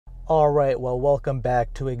All right, well, welcome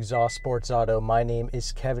back to Exhaust Sports Auto. My name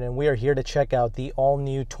is Kevin, and we are here to check out the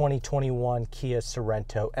all-new 2021 Kia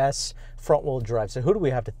Sorento S front-wheel drive. So who do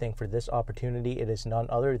we have to thank for this opportunity? It is none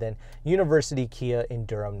other than University Kia in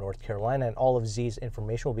Durham, North Carolina, and all of Z's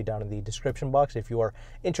information will be down in the description box. If you are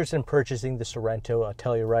interested in purchasing the Sorento, a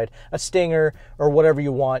Telluride, a Stinger, or whatever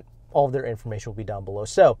you want, all of their information will be down below.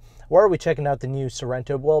 So why are we checking out the new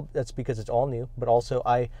Sorento? Well, that's because it's all new, but also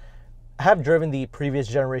I have driven the previous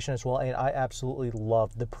generation as well, and I absolutely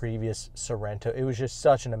loved the previous Sorento. It was just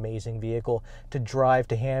such an amazing vehicle to drive,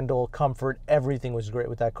 to handle, comfort. Everything was great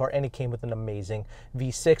with that car, and it came with an amazing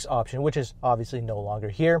V6 option, which is obviously no longer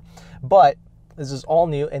here. But this is all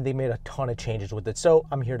new, and they made a ton of changes with it, so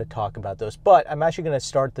I'm here to talk about those. But I'm actually going to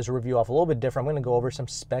start this review off a little bit different. I'm going to go over some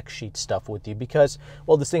spec sheet stuff with you because,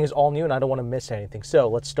 well, this thing is all new, and I don't want to miss anything. So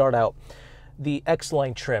let's start out. The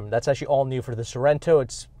X-Line trim, that's actually all new for the Sorento.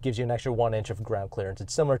 It gives you an extra 1 inch of ground clearance.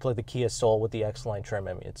 It's similar to like the Kia Soul with the X-Line trim.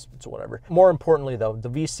 I mean, it's whatever. More importantly though, the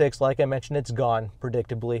V6, like I mentioned, it's gone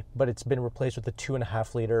predictably, but it's been replaced with a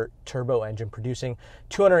 2.5 liter turbo engine producing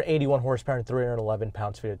 281 horsepower and 311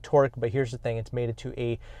 pounds-feet of torque. But here's the thing, it's made it to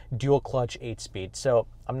a dual clutch 8-speed. So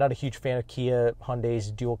I'm not a huge fan of Kia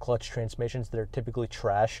Hyundai's dual clutch transmissions. They're typically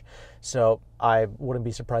trash. So I wouldn't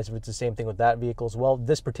be surprised if it's the same thing with that vehicle as well.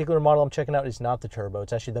 This particular model I'm checking out is not the turbo.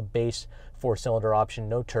 It's actually the base 4-cylinder option,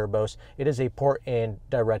 no turbos. It is a port-in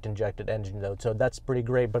direct injected engine though, so that's pretty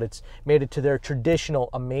great, but it's made it to their traditional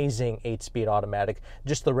amazing 8-speed automatic,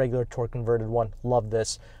 just the regular torque converted one. Love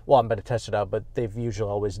this. Well, I'm going to test it out, but they've usually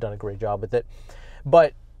always done a great job with it.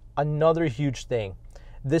 But another huge thing,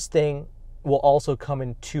 this thing will also come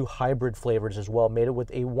in 2 hybrid flavors as well, made it with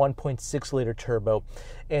a 1.6 liter turbo,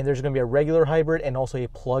 and there's going to be a regular hybrid and also a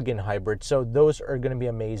plug-in hybrid. So those are going to be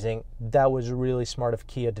amazing. That was really smart of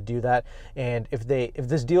Kia to do that, and if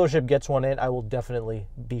this dealership gets one in, I will definitely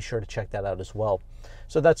be sure to check that out as well.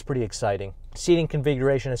 So that's pretty exciting. Seating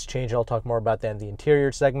configuration has changed. I'll talk more about that in the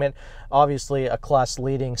interior segment. Obviously a class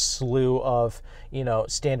leading slew of,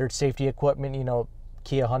 standard safety equipment,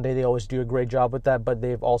 Kia Hyundai, they always do a great job with that, but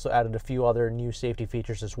they've also added a few other new safety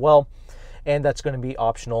features as well. And that's going to be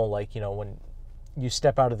optional, like, when you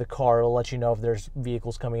step out of the car, it'll let you know if there's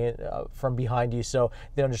vehicles coming in from behind you, so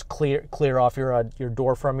they don't just clear off your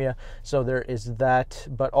door from you. So there is that,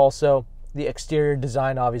 but also the exterior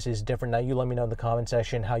design obviously is different. Now you let me know in the comment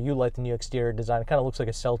section how you like the new exterior design. It kind of looks like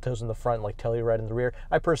a Seltos in the front, like Telluride in the rear.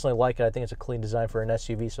 I personally like it. I think it's a clean design for an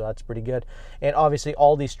SUV, so that's pretty good. And obviously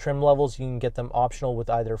all these trim levels, you can get them optional with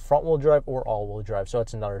either front wheel drive or all wheel drive, so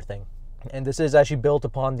that's another thing. And this is actually built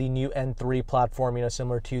upon the new N3 platform,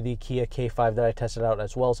 similar to the Kia K5 that I tested out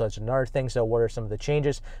as well. So that's another thing. So what are some of the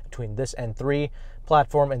changes between this N3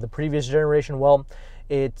 platform and the previous generation? Well,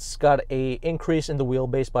 it's got an increase in the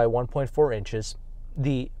wheelbase by 1.4 inches.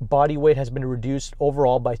 The body weight has been reduced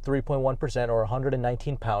overall by 3.1% or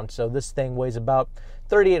 119 pounds. So this thing weighs about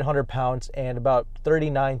 3,800 pounds and about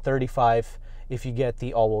 3,935 if you get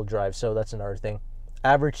the all-wheel drive. So that's another thing.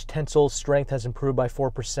 Average tensile strength has improved by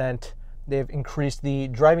 4%. They've increased the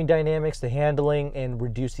driving dynamics, the handling, and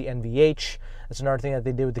reduced the NVH. That's another thing that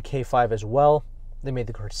they did with the K5 as well. They made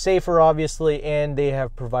the car safer, obviously, and they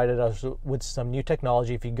have provided us with some new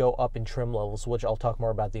technology if you go up in trim levels, which I'll talk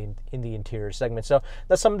more about in the interior segment. So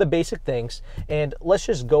that's some of the basic things, and let's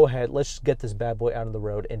just go ahead. Let's just get this bad boy out on the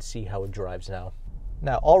road and see how it drives now.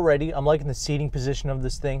 Now, already, I'm liking the seating position of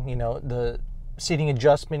this thing. The seating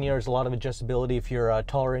adjustment, there's a lot of adjustability. If you're a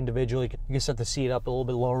taller individual, you can set the seat up a little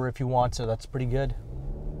bit lower if you want, so that's pretty good.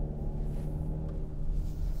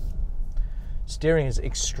 Steering is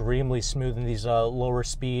extremely smooth in these lower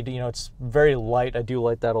speed. It's very light. I do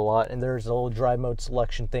like that a lot. And there's a little drive mode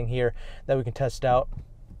selection thing here that we can test out.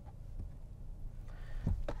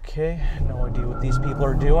 Okay, no idea what these people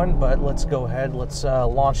are doing, but let's go ahead. Let's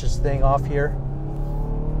launch this thing off here.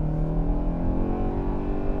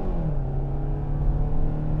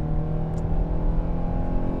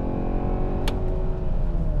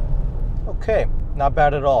 Okay, not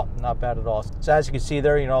bad at all, not bad at all. So as you can see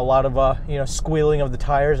there, a lot of, squealing of the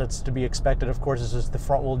tires. That's to be expected, of course. This is the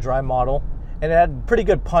front wheel drive model. And it had pretty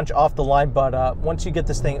good punch off the line, but once you get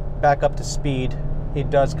this thing back up to speed, it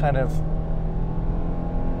does kind of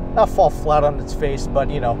not fall flat on its face, but,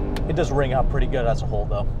 it does ring out pretty good as a whole,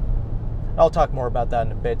 though. I'll talk more about that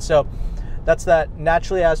in a bit. So that's that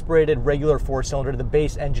naturally aspirated regular 4-cylinder, the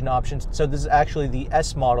base engine options. So this is actually the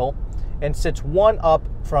S model, and sits one up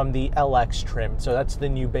from the LX trim. So that's the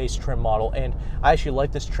new base trim model, and I actually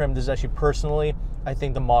like this trim. This is actually personally, I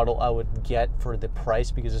think, the model I would get for the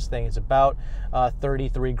price, because this thing is about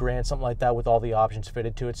 33 grand, something like that, with all the options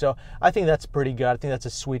fitted to it. So I think that's pretty good. I think that's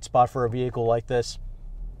a sweet spot for a vehicle like this.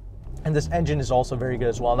 And this engine is also very good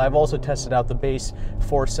as well. And I've also tested out the base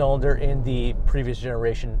 4-cylinder in the previous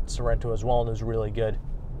generation Sorento as well, and it was really good.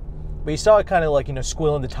 But you saw it kind of like, you know,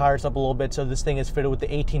 squealing the tires up a little bit. So this thing is fitted with the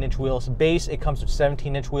 18-inch wheels. Base, it comes with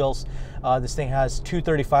 17-inch wheels. This thing has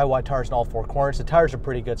 235 wide tires in all 4 corners. The tires are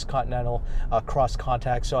pretty good. It's Continental cross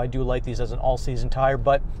contact, so I do like these as an all-season tire.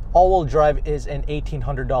 But all-wheel drive is an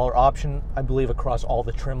 $1,800 option, I believe, across all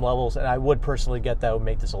the trim levels. And I would personally get that. Would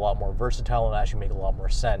make this a lot more versatile and actually make a lot more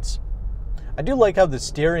sense. I do like how the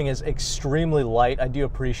steering is extremely light. I do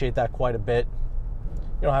appreciate that quite a bit.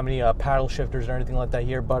 You don't have any paddle shifters or anything like that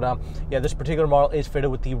here, but yeah, this particular model is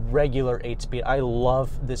fitted with the regular 8-speed. I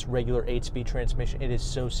love this regular 8-speed transmission. It is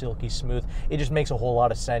so silky smooth. It just makes a whole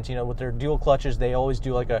lot of sense. You know, with their dual clutches, they always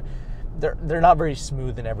do like a, they're not very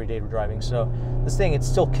smooth in everyday driving. So this thing, it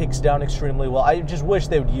still kicks down extremely well. I just wish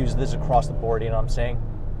they would use this across the board, you know what I'm saying?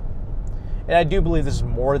 And I do believe this is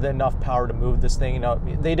more than enough power to move this thing. You know,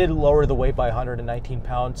 they did lower the weight by 119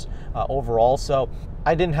 pounds overall, so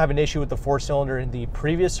I didn't have an issue with the 4-cylinder in the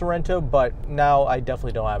previous Sorento, but now I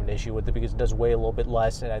definitely don't have an issue with it because it does weigh a little bit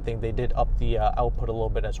less, and I think they did up the output a little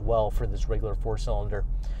bit as well for this regular 4-cylinder.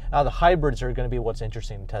 Now the hybrids are going to be what's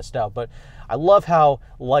interesting to test out, but I love how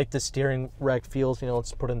light the steering rack feels. You know,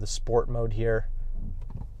 let's put in the sport mode here.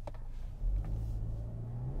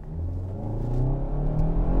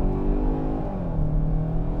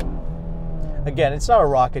 Again, it's not a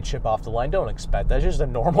rocket ship off the line. Don't expect that. It's just a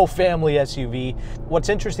normal family SUV. What's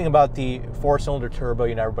interesting about the 4-cylinder turbo,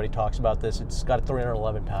 you know, everybody talks about this. It's got a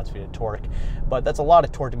 311 pounds-feet of torque, but that's a lot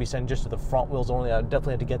of torque to be sent just to the front wheels only. I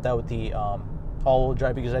definitely had to get that with the all-wheel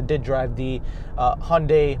drive because I did drive the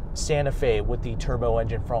Hyundai Santa Fe with the turbo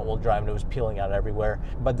engine front-wheel drive, and it was peeling out everywhere.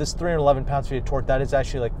 But this 311 pounds-feet of torque, that is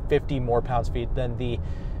actually like 50 more pounds-feet than the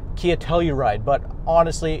Kia Telluride. But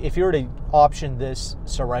honestly, if you were to option this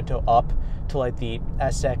Sorento up to like the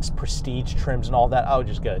SX Prestige trims and all that, I would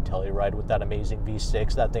just get a Telluride with that amazing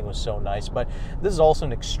V6. That thing was so nice. But this is also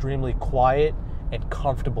an extremely quiet and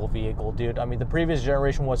comfortable vehicle, dude. I mean, the previous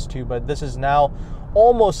generation was too, but this is now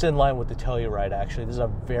almost in line with the Telluride, actually. This is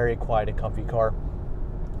a very quiet and comfy car.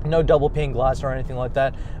 No double pane glass or anything like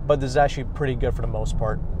that, but this is actually pretty good for the most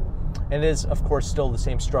part. And it is, of course, still the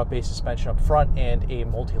same strut-based suspension up front and a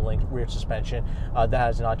multi-link rear suspension. That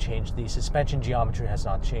has not changed. The suspension geometry has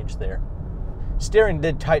not changed there. Steering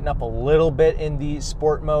did tighten up a little bit in the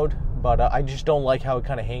sport mode, but I just don't like how it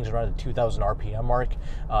kind of hangs around the 2,000 RPM mark,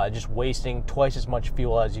 just wasting twice as much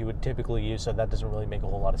fuel as you would typically use, so that doesn't really make a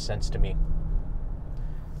whole lot of sense to me.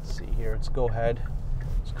 Let's see here, let's go ahead.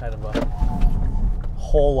 It's kind of a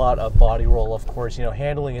whole lot of body roll, of course. You know,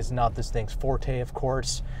 handling is not this thing's forte, of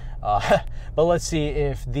course, but let's see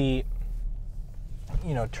if the,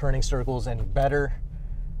 you know, turning circle is any better.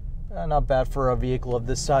 Not bad for a vehicle of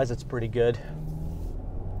this size. It's pretty good.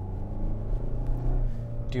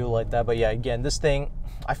 Do like that, but yeah, again, this thing,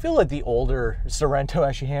 I feel like the older Sorento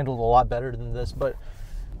actually handled a lot better than this, but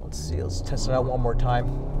let's see, let's test it out one more time.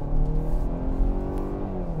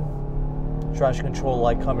 Traction control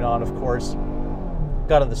light coming on, of course.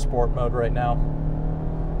 Got in the sport mode right now.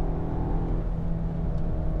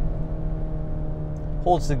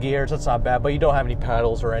 Holds the gears, that's not bad, but you don't have any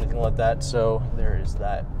paddles or anything like that, so there is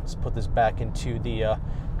that. Let's put this back into the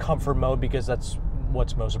comfort mode because that's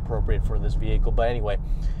what's most appropriate for this vehicle. But anyway,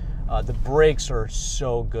 the brakes are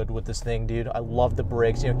so good with this thing, dude. I love the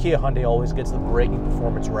brakes. You know, Kia Hyundai always gets the braking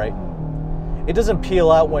performance right. It doesn't peel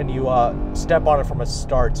out when you step on it from a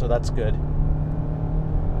start, so that's good.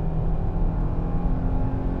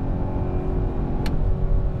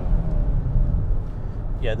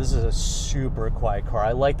 Yeah, this is a super quiet car.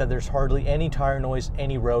 I like that there's hardly any tire noise,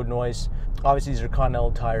 any road noise. Obviously, these are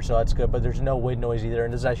Continental tires, so that's good, but there's no wind noise either,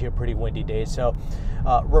 and this is actually a pretty windy day. So,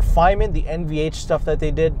 refinement, the NVH stuff that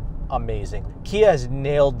they did, amazing. Kia has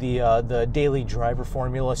nailed the daily driver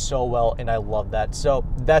formula so well, and I love that. So,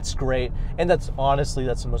 that's great, and that's honestly,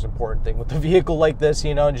 that's the most important thing with a vehicle like this,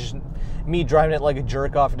 you know, just me driving it like a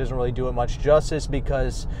jerk-off, it doesn't really do it much justice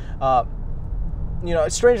because, you know,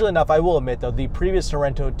 strangely enough, I will admit, though, the previous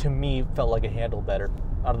Sorento, to me, felt like it handled better.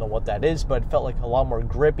 I don't know what that is, but it felt like a lot more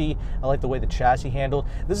grippy. I like the way the chassis handled.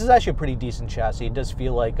 This is actually a pretty decent chassis. It does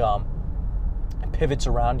feel like it pivots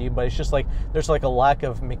around you, but it's just like there's like a lack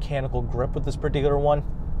of mechanical grip with this particular one.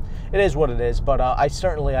 It is what it is, but I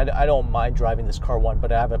don't mind driving this car one,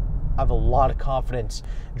 but I have a lot of confidence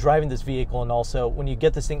driving this vehicle, and also when you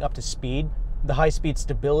get this thing up to speed, the high-speed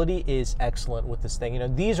stability is excellent with this thing. You know,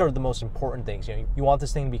 these are the most important things. You know, you want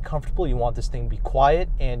this thing to be comfortable, you want this thing to be quiet,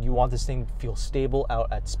 and you want this thing to feel stable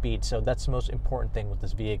out at speed. So that's the most important thing with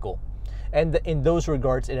this vehicle. And in those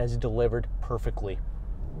regards, it has delivered perfectly.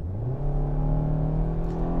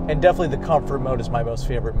 And definitely the comfort mode is my most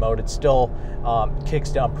favorite mode. It still kicks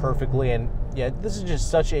down perfectly, and yeah, this is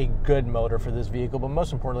just such a good motor for this vehicle, but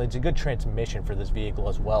most importantly, it's a good transmission for this vehicle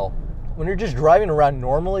as well. When you're just driving around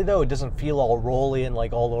normally though, it doesn't feel all rolly and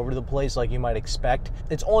like all over the place like you might expect.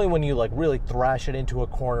 It's only when you like really thrash it into a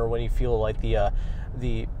corner when you feel like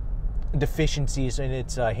the deficiencies in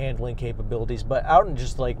its handling capabilities. But out in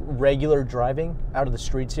just like regular driving out of the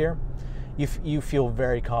streets here, you feel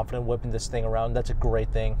very confident whipping this thing around. That's a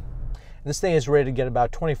great thing. This thing is rated to get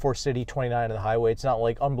about 24 city, 29 on the highway. It's not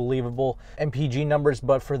like unbelievable MPG numbers,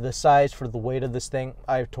 but for the size, for the weight of this thing,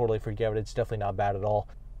 I totally forgive it. It's definitely not bad at all.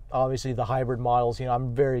 Obviously, the hybrid models, you know,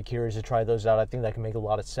 I'm very curious to try those out. I think that can make a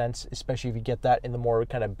lot of sense, especially if you get that in the more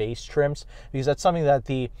kind of base trims, because that's something that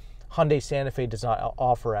the Hyundai Santa Fe does not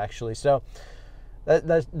offer, actually. So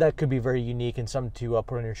that could be very unique and something to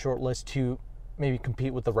put on your short list to maybe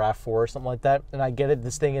compete with the RAV4 or something like that. And I get it,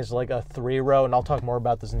 this thing is like a 3-row, and I'll talk more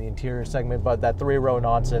about this in the interior segment, but that 3-row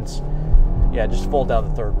nonsense, yeah, just fold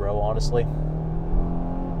down the 3rd row, honestly.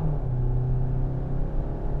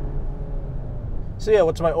 So yeah,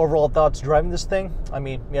 what's my overall thoughts driving this thing? I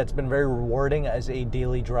mean, yeah, it's been very rewarding as a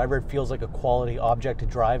daily driver. It feels like a quality object to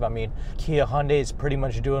drive. I mean, Kia Hyundai is pretty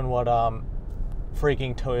much doing what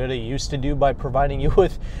freaking Toyota used to do by providing you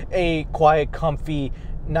with a quiet, comfy,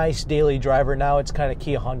 nice daily driver. Now it's kind of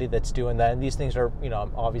Kia Hyundai that's doing that, and these things are, you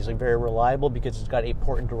know, obviously very reliable because it's got a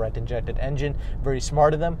port and direct injected engine. Very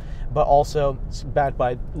smart of them, but also it's backed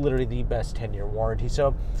by literally the best 10-year warranty.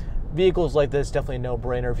 So vehicles like this, definitely a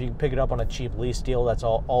no-brainer. If you can pick it up on a cheap lease deal, that's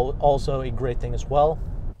also a great thing as well.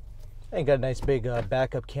 And got a nice big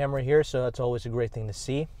backup camera here, so that's always a great thing to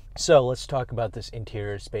see. So let's talk about this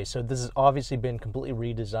interior space. So this has obviously been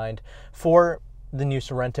completely redesigned for the new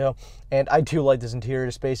Sorento, and I do like this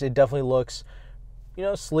interior space. It definitely looks, you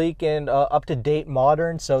know, sleek and up-to-date,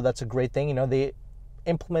 modern, so that's a great thing. You know, they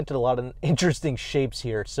implemented a lot of interesting shapes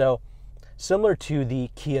here, so similar to the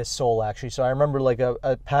Kia Soul, actually. So I remember like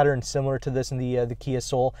a pattern similar to this in the Kia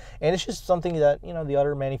Soul, and it's just something that, you know, the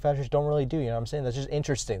other manufacturers don't really do. You know what I'm saying? That's just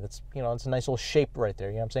interesting. That's, you know, it's a nice little shape right there.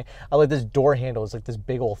 You know what I'm saying? I like this door handle. It's like this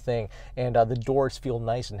big old thing, and the doors feel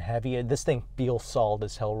nice and heavy. This thing feels solid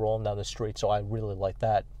as hell rolling down the street, so I really like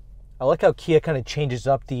that. I like how Kia kind of changes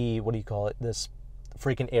up the, what do you call it, this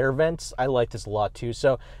freaking air vents. I like this a lot too.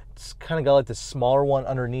 So it's kind of got like this smaller one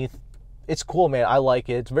underneath. It's cool, man. I like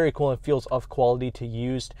it. It's very cool and feels of quality to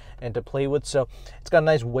use and to play with. So it's got a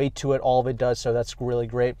nice weight to it, all of it does, so that's really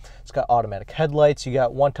great. It's got automatic headlights. You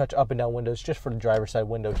got one-touch up and down windows just for the driver's side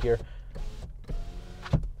window here,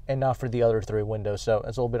 and not for the other 3 windows. So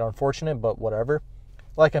it's a little bit unfortunate, but whatever.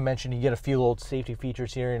 Like I mentioned, you get a few little safety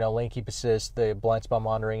features here, you know, lane keep assist, the blind spot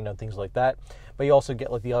monitoring, you know, things like that. But you also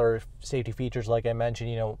get like the other safety features, like I mentioned,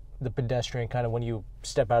 you know, the pedestrian kind of when you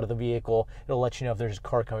step out of the vehicle, it'll let you know if there's a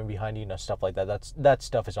car coming behind you, you know, stuff like that. That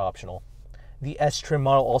stuff is optional. The S trim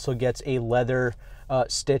model also gets a leather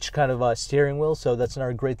stitch kind of steering wheel, so that's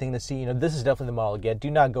another great thing to see. You know, this is definitely the model to get.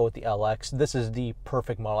 Do not go with the LX. This is the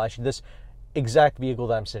perfect model. Actually, this exact vehicle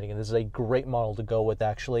that I'm sitting in, this is a great model to go with,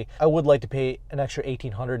 actually. I would like to pay an extra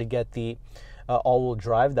 $1,800 to get the all-wheel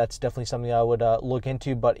drive. That's definitely something I would look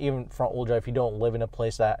into, but even front-wheel drive, if you don't live in a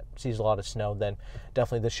place that sees a lot of snow, then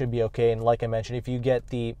definitely this should be okay. And like I mentioned, if you get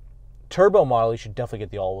the turbo model, you should definitely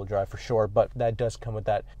get the all-wheel drive for sure, but that does come with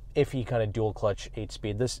that iffy kind of dual-clutch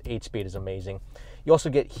 8-speed. This 8-speed is amazing. You also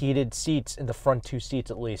get heated seats in the front 2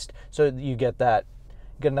 seats at least, so you get that.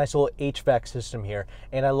 Get a nice little HVAC system here,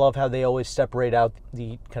 and I love how they always separate out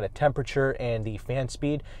the kind of temperature and the fan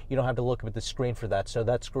speed. You don't have to look up at the screen for that, so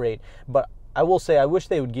that's great. But I will say, I wish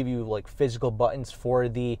they would give you like physical buttons for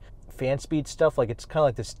the fan speed stuff. Like, it's kind of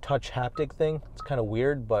like this touch haptic thing. It's kind of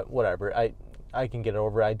weird, but whatever. I can get it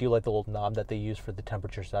over. I do like the little knob that they use for the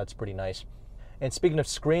temperature, so that's pretty nice. And speaking of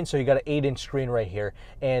screen, so you got an 8-inch screen right here,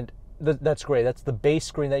 and that's great. That's the base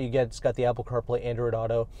screen that you get. It's got the Apple CarPlay, Android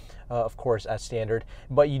Auto, of course, as standard.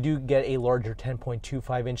 But you do get a larger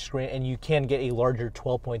 10.25-inch screen, and you can get a larger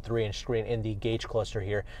 12.3-inch screen in the gauge cluster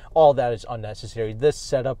here. All that is unnecessary. This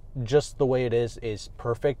setup, just the way it is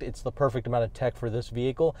perfect. It's the perfect amount of tech for this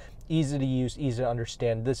vehicle. Easy to use, easy to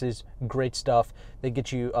understand. This is great stuff. They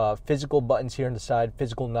get you physical buttons here on the side,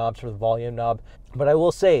 physical knobs for the volume knob. But I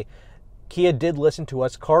will say, Kia did listen to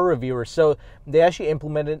us car reviewers, so they actually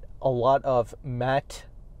implemented a lot of matte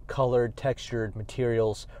colored textured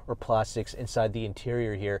materials or plastics inside the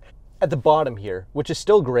interior here at the bottom here, which is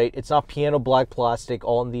still great. It's not piano black plastic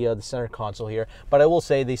all in the center console here, but I will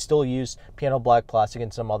say they still use piano black plastic in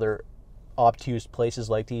some other obtuse places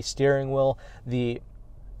like the steering wheel, the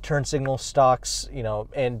turn signal stalks, you know,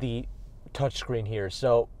 and the touchscreen here.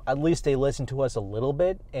 So at least they listened to us a little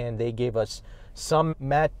bit, and they gave us some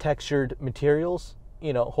matte textured materials.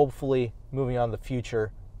 You know, hopefully moving on in the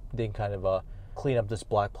future, they can kind of clean up this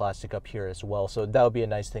black plastic up here as well. So that would be a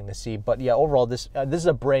nice thing to see. But yeah, overall, this is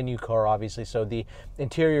a brand new car, obviously. So the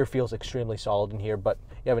interior feels extremely solid in here. But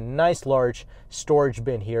you have a nice large storage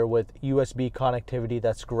bin here with USB connectivity.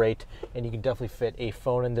 That's great. And you can definitely fit a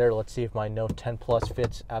phone in there. Let's see if my Note 10 Plus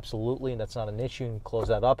fits. Absolutely. And that's not an issue. You can close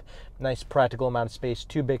that up. Nice practical amount of space.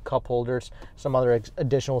 2 big cup holders, some other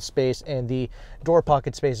additional space. And the door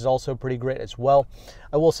pocket space is also pretty great as well.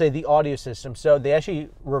 I will say the audio system. So they actually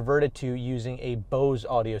reverted to using a Bose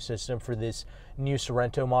audio system for this new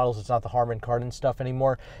Sorento models. It's not the Harman Kardon stuff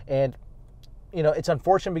anymore. And you know, it's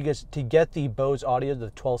unfortunate because to get the Bose audio,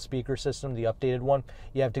 the 12 speaker system, the updated one,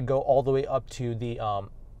 you have to go all the way up to the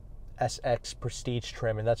SX Prestige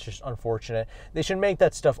trim, and that's just unfortunate. They should make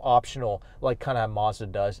that stuff optional, like kind of how Mazda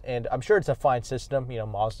does. And I'm sure it's a fine system. You know,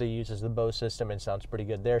 Mazda uses the Bose system and sounds pretty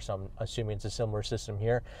good there, so I'm assuming it's a similar system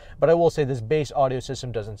here. But I will say this base audio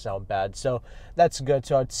system doesn't sound bad, so that's good.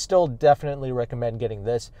 So I'd still definitely recommend getting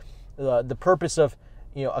this. The purpose of,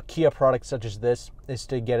 you know, a Kia product such as this is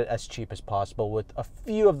to get it as cheap as possible with a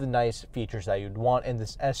few of the nice features that you'd want, and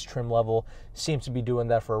this S trim level seems to be doing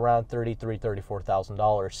that for around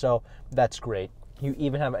 $34,000. So that's great. You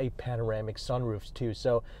even have a panoramic sunroofs too,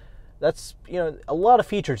 so that's, you know, a lot of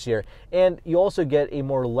features here. And you also get a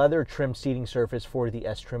more leather trim seating surface for the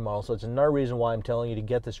S trim model, so it's another reason why I'm telling you to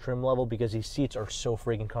get this trim level, because these seats are so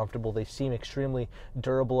freaking comfortable. They seem extremely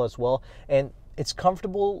durable as well, and it's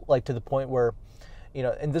comfortable like to the point where, you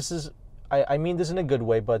know, and this is, I mean this in a good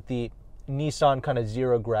way, but the Nissan kind of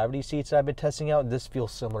zero gravity seats I've been testing out, this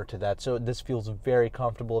feels similar to that. So this feels very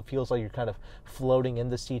comfortable. It feels like you're kind of floating in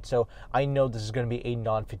the seat. So I know this is going to be a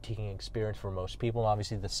non-fatiguing experience for most people. And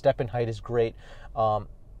obviously the step-in height is great.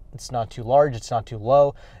 It's not too large, it's not too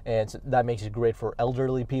low, and that makes it great for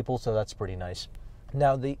elderly people. So that's pretty nice.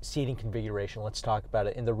 Now the seating configuration, let's talk about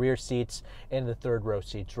it. In the rear seats and the third row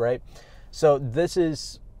seats, right? So this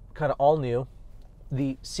is kind of all new.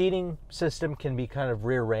 The seating system can be kind of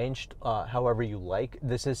rearranged however you like.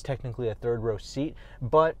 This is technically a third row seat,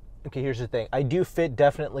 but okay, here's the thing. I do fit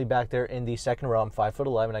definitely back there in the second row. I'm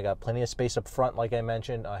 5'11". I got plenty of space up front, like I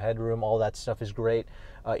mentioned, headroom, all that stuff is great,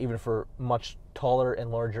 even for much taller and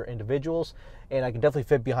larger individuals. And I can definitely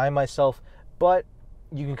fit behind myself, but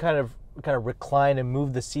you can kind of recline and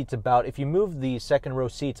move the seats about. If you move the second row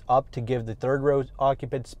seats up to give the third row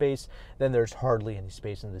occupant space, then there's hardly any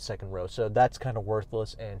space in the second row. So that's kind of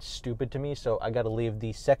worthless and stupid to me. So I got to leave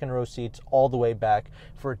the second row seats all the way back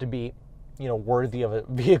for it to be, you know, worthy of a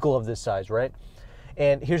vehicle of this size, right?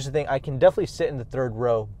 And here's the thing, I can definitely sit in the third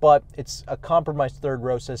row, but it's a compromised third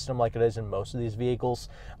row system like it is in most of these vehicles.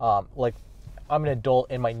 Like, I'm an adult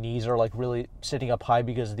and my knees are like really sitting up high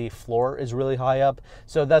because the floor is really high up.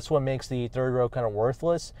 So that's what makes the third row kind of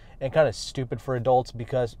worthless and kind of stupid for adults,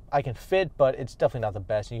 because I can fit, but it's definitely not the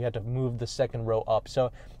best. And you have to move the second row up.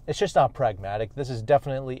 So it's just not pragmatic. This is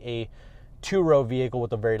definitely a 2-row vehicle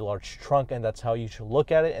with a very large trunk, and that's how you should look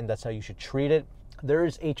at it, and that's how you should treat it. There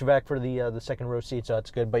is HVAC for the second row seat, so that's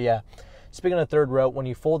good. But yeah, speaking of third row, when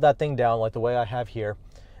you fold that thing down like the way I have here,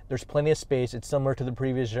 there's plenty of space. It's similar to the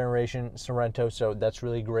previous generation Sorento, so that's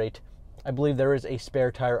really great. I believe there is a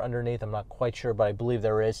spare tire underneath. I'm not quite sure, but I believe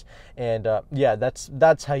there is. And yeah,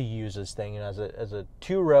 that's how you use this thing, you know, as a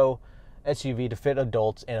 2-row SUV to fit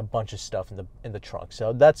adults and a bunch of stuff in the trunk.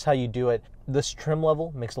 So that's how you do it. This trim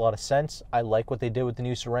level makes a lot of sense. I like what they did with the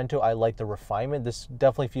new Sorento. I like the refinement. This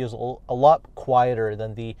definitely feels a lot quieter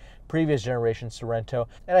than the previous generation Sorento,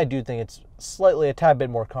 and I do think it's slightly a tad bit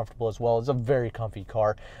more comfortable as well. It's a very comfy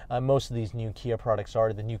car. Most of these new Kia products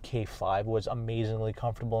are. The new K5 was amazingly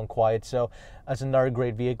comfortable and quiet, so that's another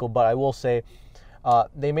great vehicle. But I will say,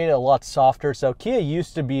 they made it a lot softer. So Kia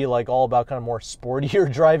used to be like all about kind of more sportier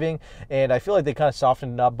driving, and I feel like they kind of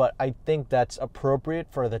softened it up, but I think that's appropriate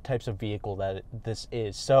for the types of vehicle that this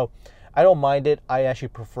is. So I don't mind it. I actually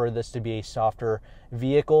prefer this to be a softer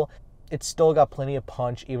vehicle. It's still got plenty of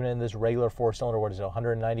punch, even in this regular 4-cylinder, what is it,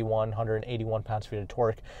 181 pounds-feet of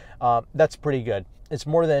torque. That's pretty good. It's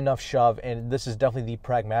more than enough shove, and this is definitely the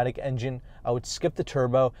pragmatic engine. I would skip the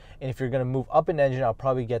turbo, and if you're going to move up an engine, I'll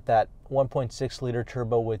probably get that 1.6-liter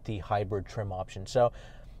turbo with the hybrid trim option. So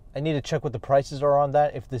I need to check what the prices are on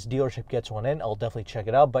that. If this dealership gets one in, I'll definitely check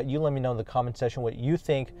it out. But you let me know in the comment section what you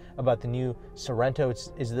think about the new Sorento.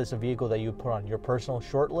 Is this a vehicle that you put on your personal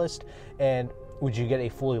short list? And would you get a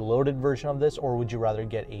fully loaded version of this, or would you rather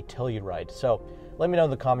get a Telluride? So let me know in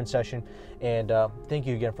the comment section, and thank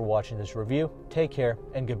you again for watching this review. Take care,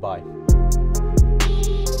 and goodbye.